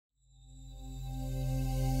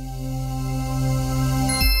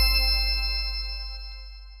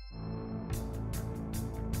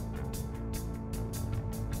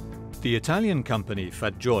The Italian company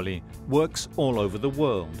Fagioli works all over the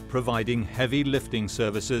world, providing heavy lifting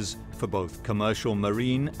services for both commercial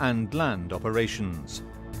marine and land operations.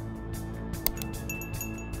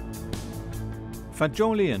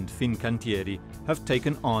 Fagioli and Fincantieri have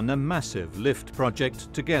taken on a massive lift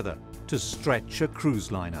project together to stretch a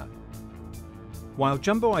cruise liner. While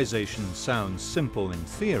jumboization sounds simple in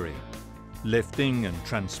theory, lifting and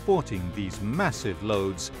transporting these massive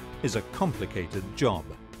loads is a complicated job.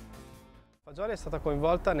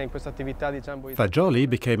 Fagioli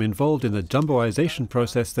became involved in the jumboization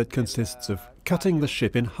process that consists of cutting the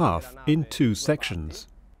ship in half in 2 sections.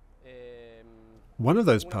 One of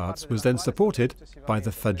those parts was then supported by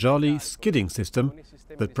the Fagioli skidding system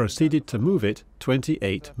that proceeded to move it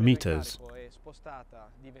 28 meters.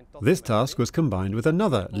 This task was combined with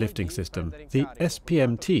another lifting system, the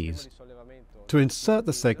SPMTs, to insert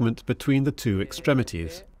the segment between the 2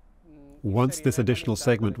 extremities. Once this additional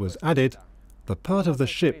segment was added, the part of the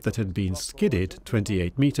ship that had been skidded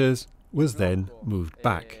 28 meters was then moved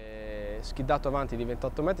back.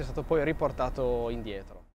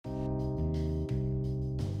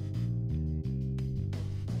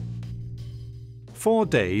 4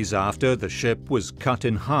 days after the ship was cut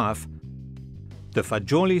in half, the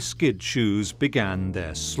Fagioli skid shoes began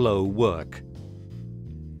their slow work.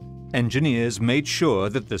 Engineers made sure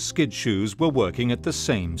that the skid shoes were working at the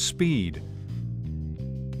same speed,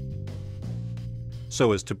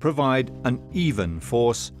 so as to provide an even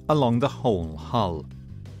force along the whole hull.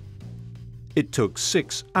 It took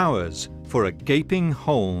 6 hours for a gaping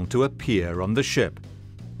hole to appear on the ship,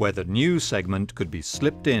 where the new segment could be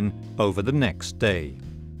slipped in over the next day.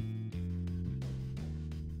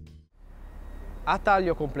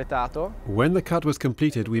 When the cut was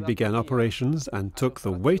completed, we began operations and took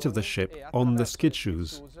the weight of the ship on the skid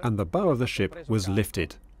shoes, and the bow of the ship was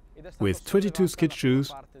lifted. With 22 skid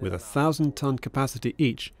shoes, with a 1,000-ton capacity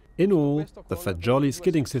each, in all, the Fagioli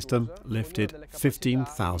skidding system lifted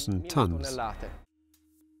 15,000 tons.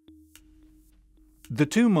 The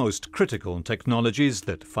 2 most critical technologies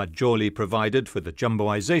that Fagioli provided for the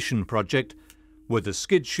jumboization project were the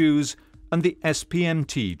skid shoes and the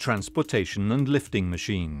SPMT transportation and lifting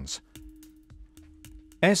machines.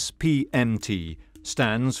 SPMT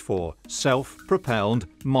stands for self-propelled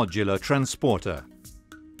modular transporter.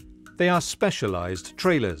 They are specialized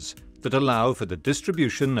trailers that allow for the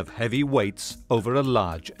distribution of heavy weights over a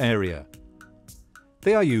large area.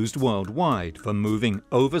 They are used worldwide for moving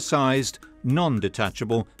oversized,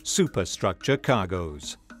 non-detachable superstructure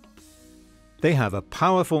cargoes. They have a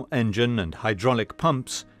powerful engine and hydraulic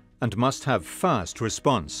pumps and must have fast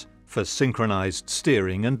response for synchronized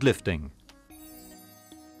steering and lifting.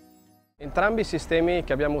 Both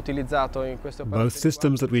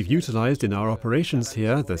systems that we've utilized in our operations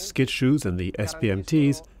here, the skid shoes and the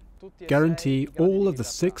SPMTs, guarantee all of the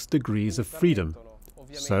 6 degrees of freedom.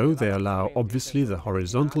 So they allow obviously the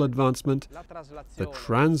horizontal advancement, the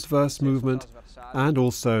transverse movement, and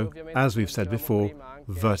also, as we've said before,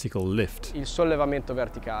 vertical lift.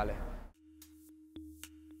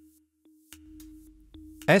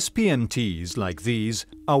 SPMTs like these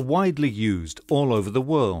are widely used all over the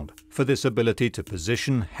world for this ability to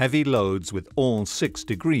position heavy loads with all 6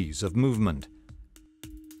 degrees of movement.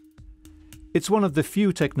 It's one of the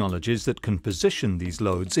few technologies that can position these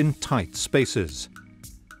loads in tight spaces.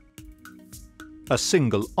 A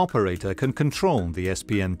single operator can control the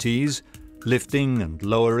SPMTs, lifting and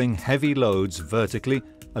lowering heavy loads vertically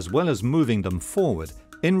as well as moving them forward,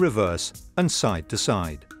 in reverse and side to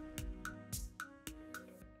side.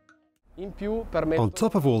 On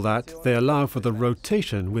top of all that, they allow for the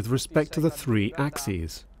rotation with respect to the 3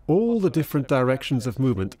 axes. All the different directions of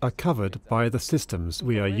movement are covered by the systems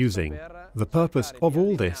we are using. The purpose of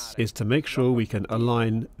all this is to make sure we can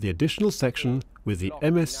align the additional section with the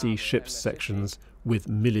MSC ship's sections with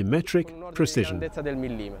millimetric precision.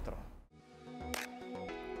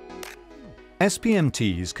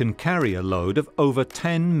 SPMTs can carry a load of over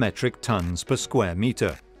 10 metric tons per square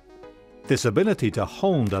meter. This ability to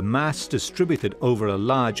hold a mass distributed over a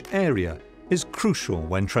large area is crucial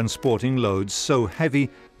when transporting loads so heavy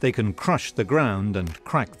they can crush the ground and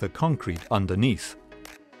crack the concrete underneath.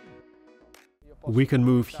 We can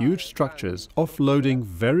move huge structures, offloading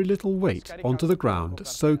very little weight onto the ground,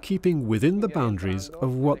 so keeping within the boundaries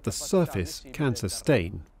of what the surface can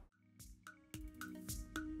sustain.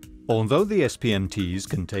 Although the SPMTs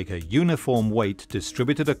can take a uniform weight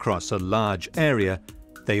distributed across a large area,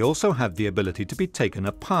 they also have the ability to be taken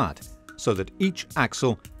apart, so that each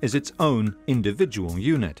axle is its own individual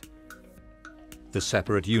unit. The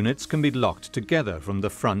separate units can be locked together from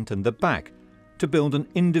the front and the back to build an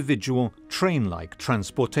individual train-like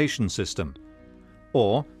transportation system,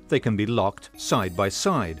 or they can be locked side by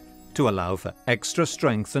side to allow for extra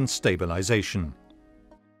strength and stabilization.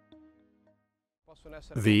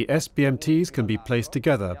 The SBMTs can be placed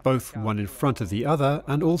together, both one in front of the other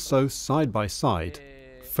and also side by side.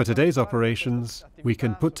 For today's operations, we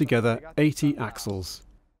can put together 80 axles.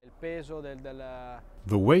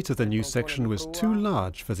 The weight of the new section was too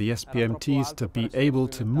large for the SBMTs to be able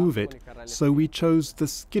to move it, so we chose the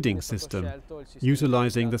skidding system,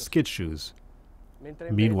 utilizing the skid shoes.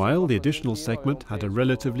 Meanwhile, the additional segment had a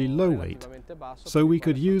relatively low weight, so we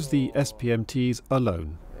could use the SBMTs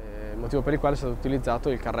alone. Motivo per il quale è stato utilizzato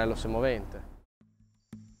il carrello semovente.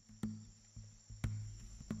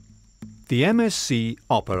 The MSC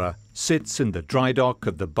Opera sits in the dry dock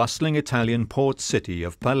of the bustling Italian port city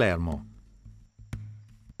of Palermo.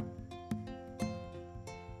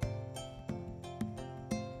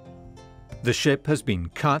 The ship has been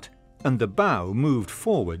cut and the bow moved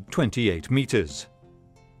forward 28 meters.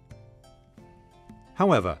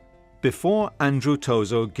 However, before Andrew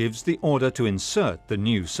Tozo gives the order to insert the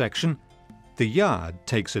new section, the yard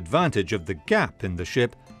takes advantage of the gap in the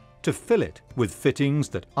ship to fill it with fittings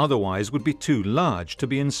that otherwise would be too large to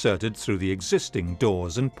be inserted through the existing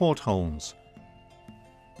doors and portholes.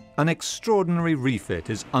 An extraordinary refit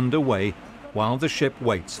is underway while the ship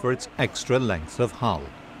waits for its extra length of hull.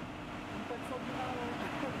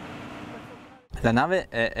 La nave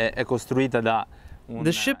è costruita da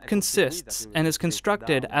The ship consists and is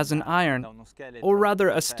constructed as an iron, or rather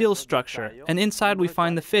a steel structure, and inside we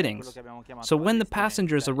find the fittings. So when the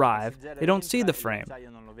passengers arrive, they don't see the frame.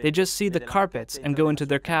 They just see the carpets and go into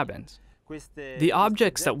their cabins. The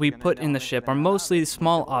objects that we put in the ship are mostly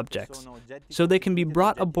small objects, so they can be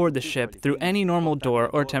brought aboard the ship through any normal door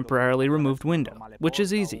or temporarily removed window, which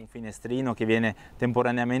is easy.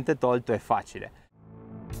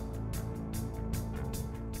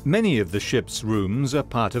 Many of the ship's rooms are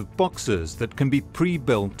part of boxes that can be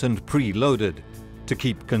pre-built and pre-loaded to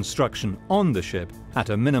keep construction on the ship at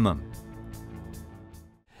a minimum.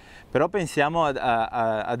 Però pensiamo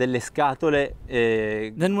a delle scatole.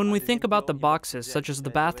 Then when we think about the boxes, such as the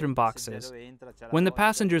bathroom boxes, when the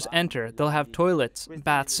passengers enter, they'll have toilets,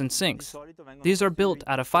 baths, and sinks. These are built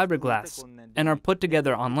out of fiberglass and are put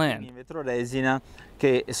together on land.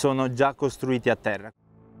 Che sono già costruiti a terra.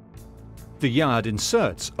 The yard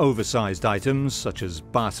inserts oversized items such as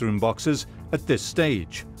bathroom boxes at this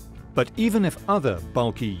stage. But even if other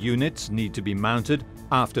bulky units need to be mounted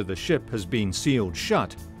after the ship has been sealed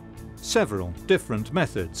shut, several different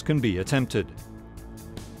methods can be attempted.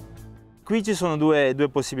 Qui ci sono due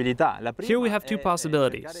possibilità. Here we have two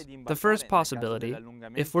possibilities. The first possibility,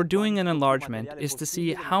 if we're doing an enlargement, is to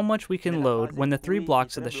see how much we can load when the three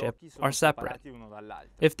blocks of the ship are separate.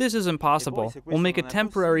 If this is impossible, we'll make a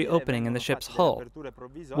temporary opening in the ship's hull.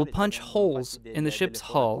 We'll punch holes in the ship's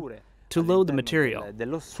hull to load the material.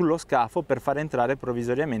 Sullo scafo per far entrare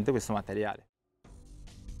provvisoriamente questo materiale.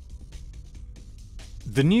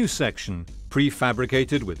 The new section,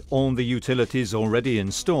 prefabricated with all the utilities already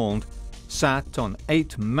installed, sat on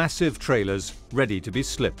 8 massive trailers ready to be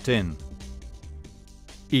slipped in.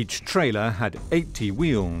 Each trailer had 80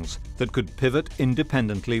 wheels that could pivot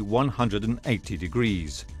independently 180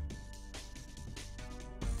 degrees.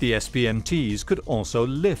 The SBMTs could also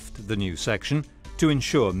lift the new section to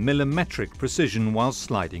ensure millimetric precision while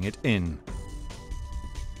sliding it in.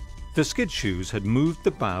 The skid shoes had moved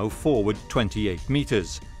the bow forward 28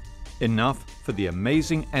 meters, enough for the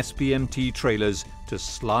amazing SBMT trailers to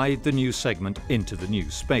slide the new segment into the new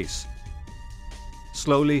space.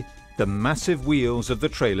 Slowly, the massive wheels of the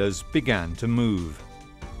trailers began to move.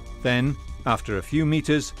 Then, after a few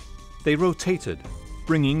meters, they rotated,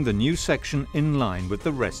 bringing the new section in line with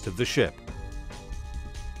the rest of the ship.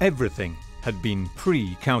 Everything had been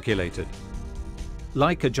pre-calculated.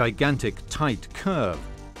 Like a gigantic tight curve,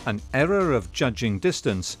 an error of judging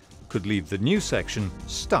distance could leave the new section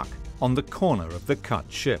stuck on the corner of the cut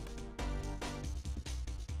ship.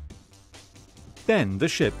 Then the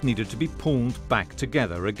ship needed to be pulled back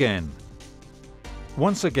together again.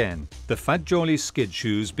 Once again, the Fagioli skid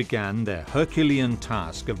shoes began their Herculean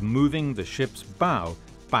task of moving the ship's bow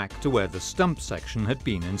back to where the stump section had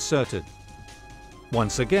been inserted.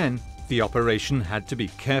 Once again, the operation had to be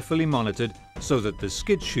carefully monitored so that the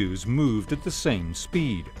skid shoes moved at the same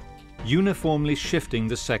speed, uniformly shifting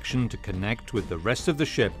the section to connect with the rest of the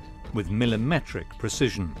ship with millimetric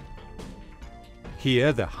precision.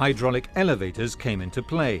 Here the hydraulic elevators came into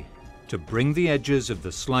play to bring the edges of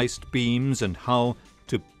the sliced beams and hull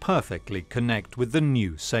to perfectly connect with the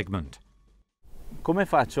new segment.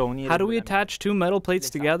 How do we attach two metal plates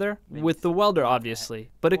together? With the welder,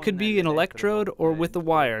 obviously, but it could be an electrode or with a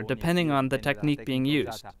wire, depending on the technique being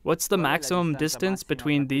used. What's the maximum distance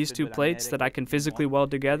between these two plates that I can physically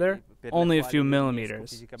weld together? Only a few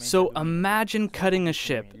millimeters. So imagine cutting a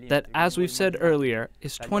ship that, as we've said earlier,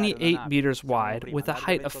 is 28 meters wide with a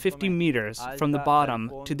height of 50 meters from the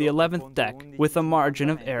bottom to the 11th deck with a margin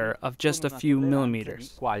of error of just a few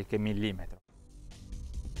millimeters.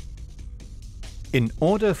 In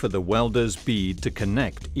order for the welder's bead to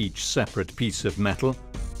connect each separate piece of metal,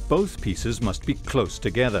 both pieces must be close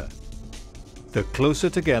together. The closer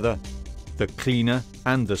together, the cleaner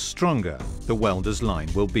and the stronger the welder's line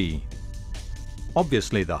will be.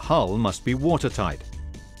 Obviously, the hull must be watertight,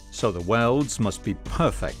 so the welds must be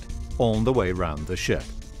perfect all the way round the ship.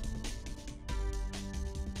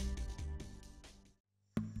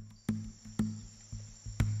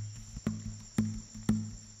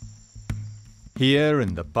 Here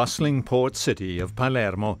in the bustling port city of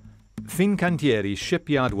Palermo, Fincantieri's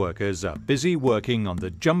shipyard workers are busy working on the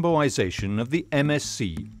jumboization of the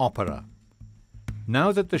MSC Opera.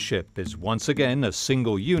 Now that the ship is once again a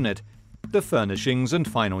single unit, the furnishings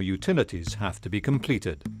and final utilities have to be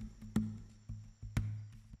completed.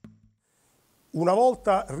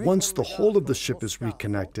 Once the whole of the ship is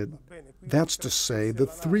reconnected, that's to say the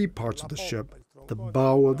three parts of the ship, the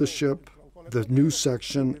bow of the ship, the new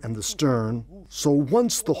section, and the stern. So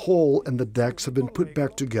once the hull and the decks have been put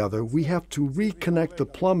back together, we have to reconnect the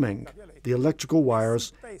plumbing, the electrical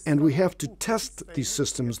wires, and we have to test these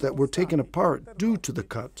systems that were taken apart due to the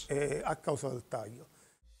cut.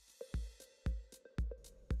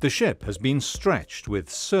 The ship has been stretched with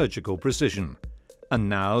surgical precision, and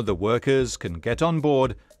now the workers can get on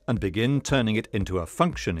board and begin turning it into a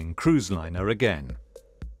functioning cruise liner again.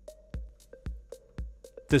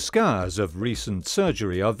 The scars of recent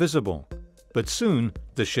surgery are visible, but soon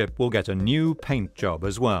the ship will get a new paint job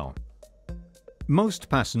as well. Most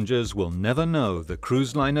passengers will never know the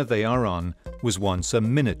cruise liner they are on was once a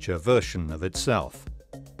miniature version of itself.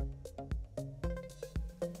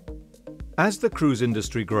 As the cruise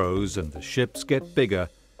industry grows and the ships get bigger,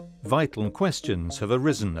 vital questions have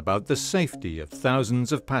arisen about the safety of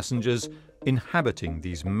thousands of passengers inhabiting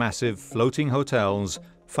these massive floating hotels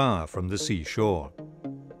far from the seashore.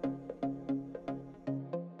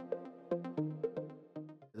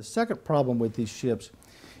 The second problem with these ships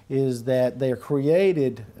is that they are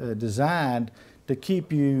created, designed to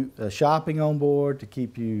keep you shopping on board, to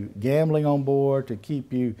keep you gambling on board, to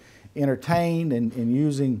keep you entertained and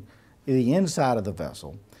using the inside of the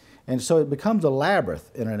vessel. And so it becomes a labyrinth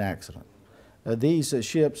in an accident. These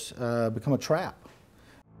ships become a trap.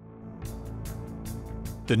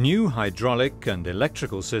 The new hydraulic and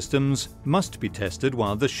electrical systems must be tested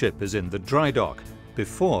while the ship is in the dry dock,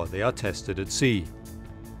 before they are tested at sea.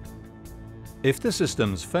 If the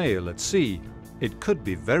systems fail at sea, it could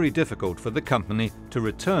be very difficult for the company to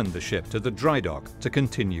return the ship to the dry dock to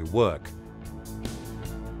continue work.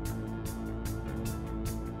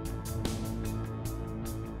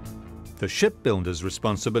 The shipbuilder's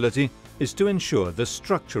responsibility is to ensure the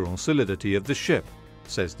structural solidity of the ship,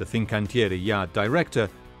 says the Fincantieri yard director,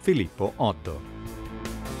 Filippo Otto.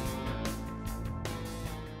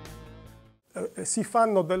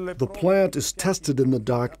 The plant is tested in the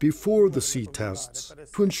dock before the sea tests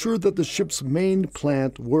to ensure that the ship's main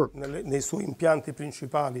plant works.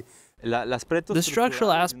 The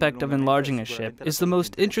structural aspect of enlarging a ship is the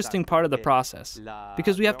most interesting part of the process,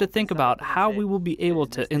 because we have to think about how we will be able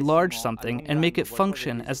to enlarge something and make it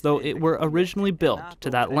function as though it were originally built to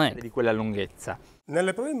that length.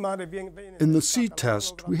 In the sea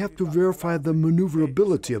test, we have to verify the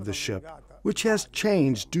maneuverability of the ship, which has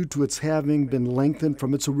changed due to its having been lengthened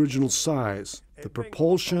from its original size. The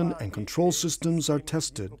propulsion and control systems are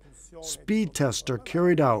tested. Speed tests are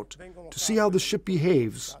carried out to see how the ship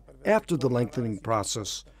behaves after the lengthening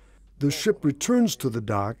process. The ship returns to the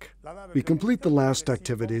dock, we complete the last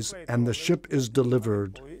activities, and the ship is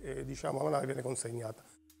delivered.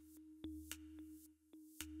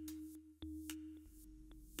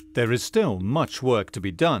 There is still much work to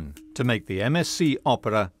be done to make the MSC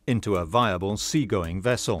Opera into a viable seagoing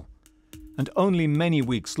vessel, and only many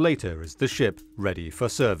weeks later is the ship ready for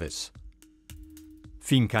service.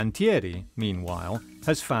 Fincantieri, meanwhile,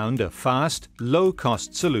 has found a fast,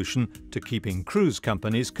 low-cost solution to keeping cruise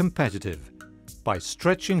companies competitive by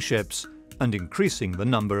stretching ships and increasing the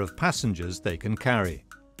number of passengers they can carry.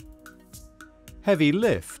 Heavy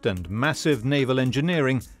lift and massive naval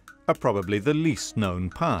engineering are probably the least known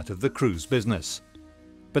part of the cruise business,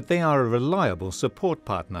 but they are a reliable support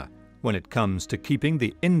partner when it comes to keeping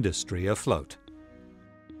the industry afloat.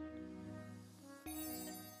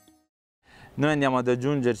 Noi andiamo ad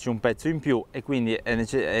aggiungerci un pezzo in più e quindi è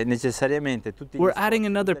necessariamente tutti gli We're sforzi, adding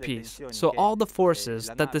another tutte le piece, tensioni so che, all the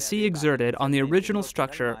forces that the sea exerted on the original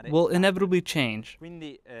structure will inevitably change.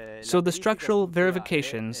 Quindi, So la the verifica structural strutturale,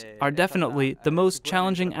 verifications è are definitely stata, the most sicuramente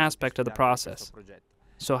challenging la aspect of the complessità di process. questo progetto.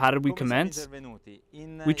 So how did we Come siamo commence? intervenuti?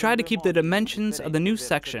 We try to due keep the modi dimensions of the new differenti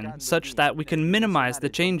section cercando such di, that we can minimize the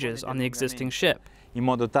dimensionare, changes proporre on the gli existing allungamenti ship. in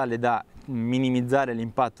modo tale da minimizzare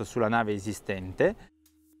l'impatto sulla nave esistente.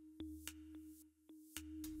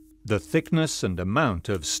 The thickness and amount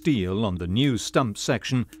of steel on the new stump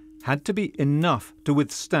section had to be enough to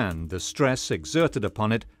withstand the stress exerted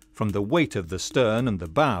upon it from the weight of the stern and the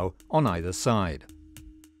bow on either side.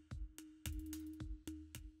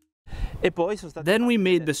 Then we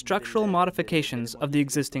made the structural modifications of the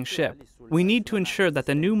existing ship. We need to ensure that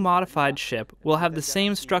the new modified ship will have the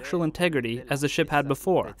same structural integrity as the ship had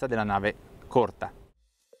before. Della nave corta.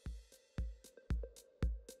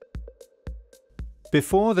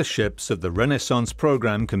 Before the ships of the Renaissance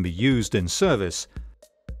program can be used in service,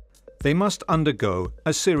 they must undergo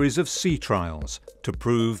a series of sea trials to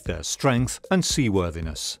prove their strength and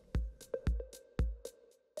seaworthiness.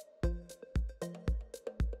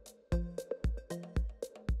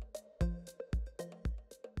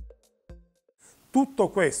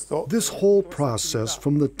 This whole process,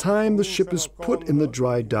 from the time the ship is put in the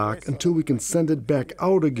dry dock until we can send it back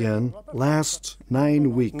out again, lasts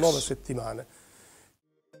 9 weeks.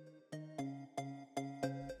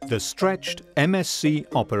 The stretched MSC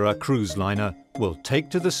Opera cruise liner will take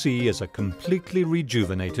to the sea as a completely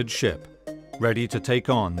rejuvenated ship, ready to take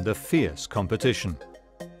on the fierce competition.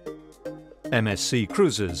 MSC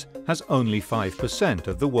Cruises has only 5%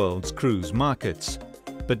 of the world's cruise markets,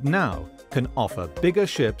 but now can offer bigger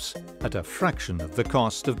ships at a fraction of the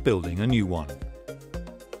cost of building a new one.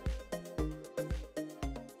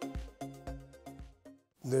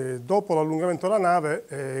 Dopo l'allungamento della nave,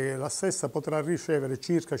 la stessa potrà ricevere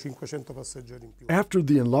circa 500 passeggeri in più. After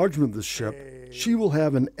the enlargement of the ship, she will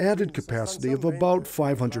have an added capacity of about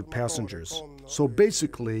 500 passengers. So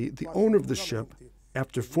basically, the owner of the ship,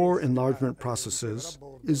 after 4 enlargement processes,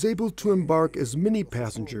 is able to embark as many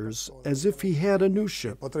passengers as if he had a new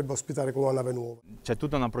ship.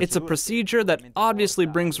 It's a procedure that obviously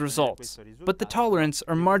brings results, but the tolerance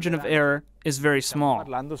or margin of error is very small.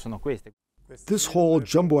 This whole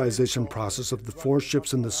jumboization process of the 4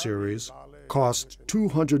 ships in the series cost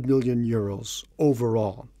 200 million euros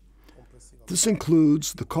overall. This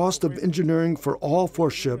includes the cost of engineering for all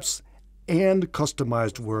 4 ships and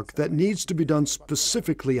customized work that needs to be done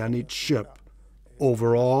specifically on each ship.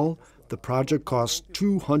 Overall, the project costs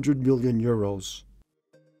 200 million euros.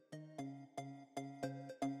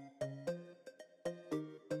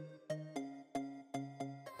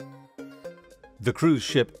 The cruise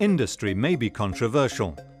ship industry may be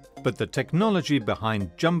controversial, but the technology behind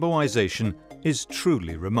jumboization is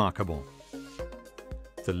truly remarkable.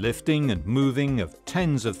 The lifting and moving of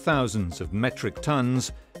tens of thousands of metric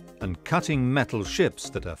tons and cutting metal ships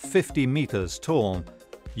that are 50 meters tall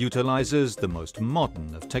utilizes the most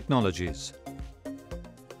modern of technologies.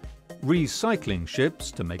 Recycling ships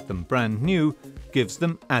to make them brand new gives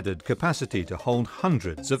them added capacity to hold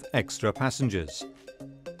hundreds of extra passengers.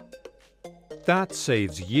 That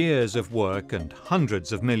saves years of work and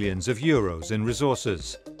hundreds of millions of euros in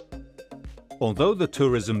resources. Although the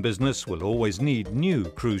tourism business will always need new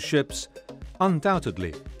cruise ships,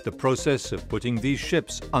 undoubtedly the process of putting these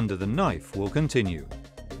ships under the knife will continue.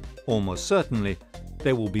 Almost certainly,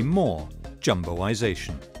 there will be more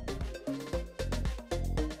jumboization.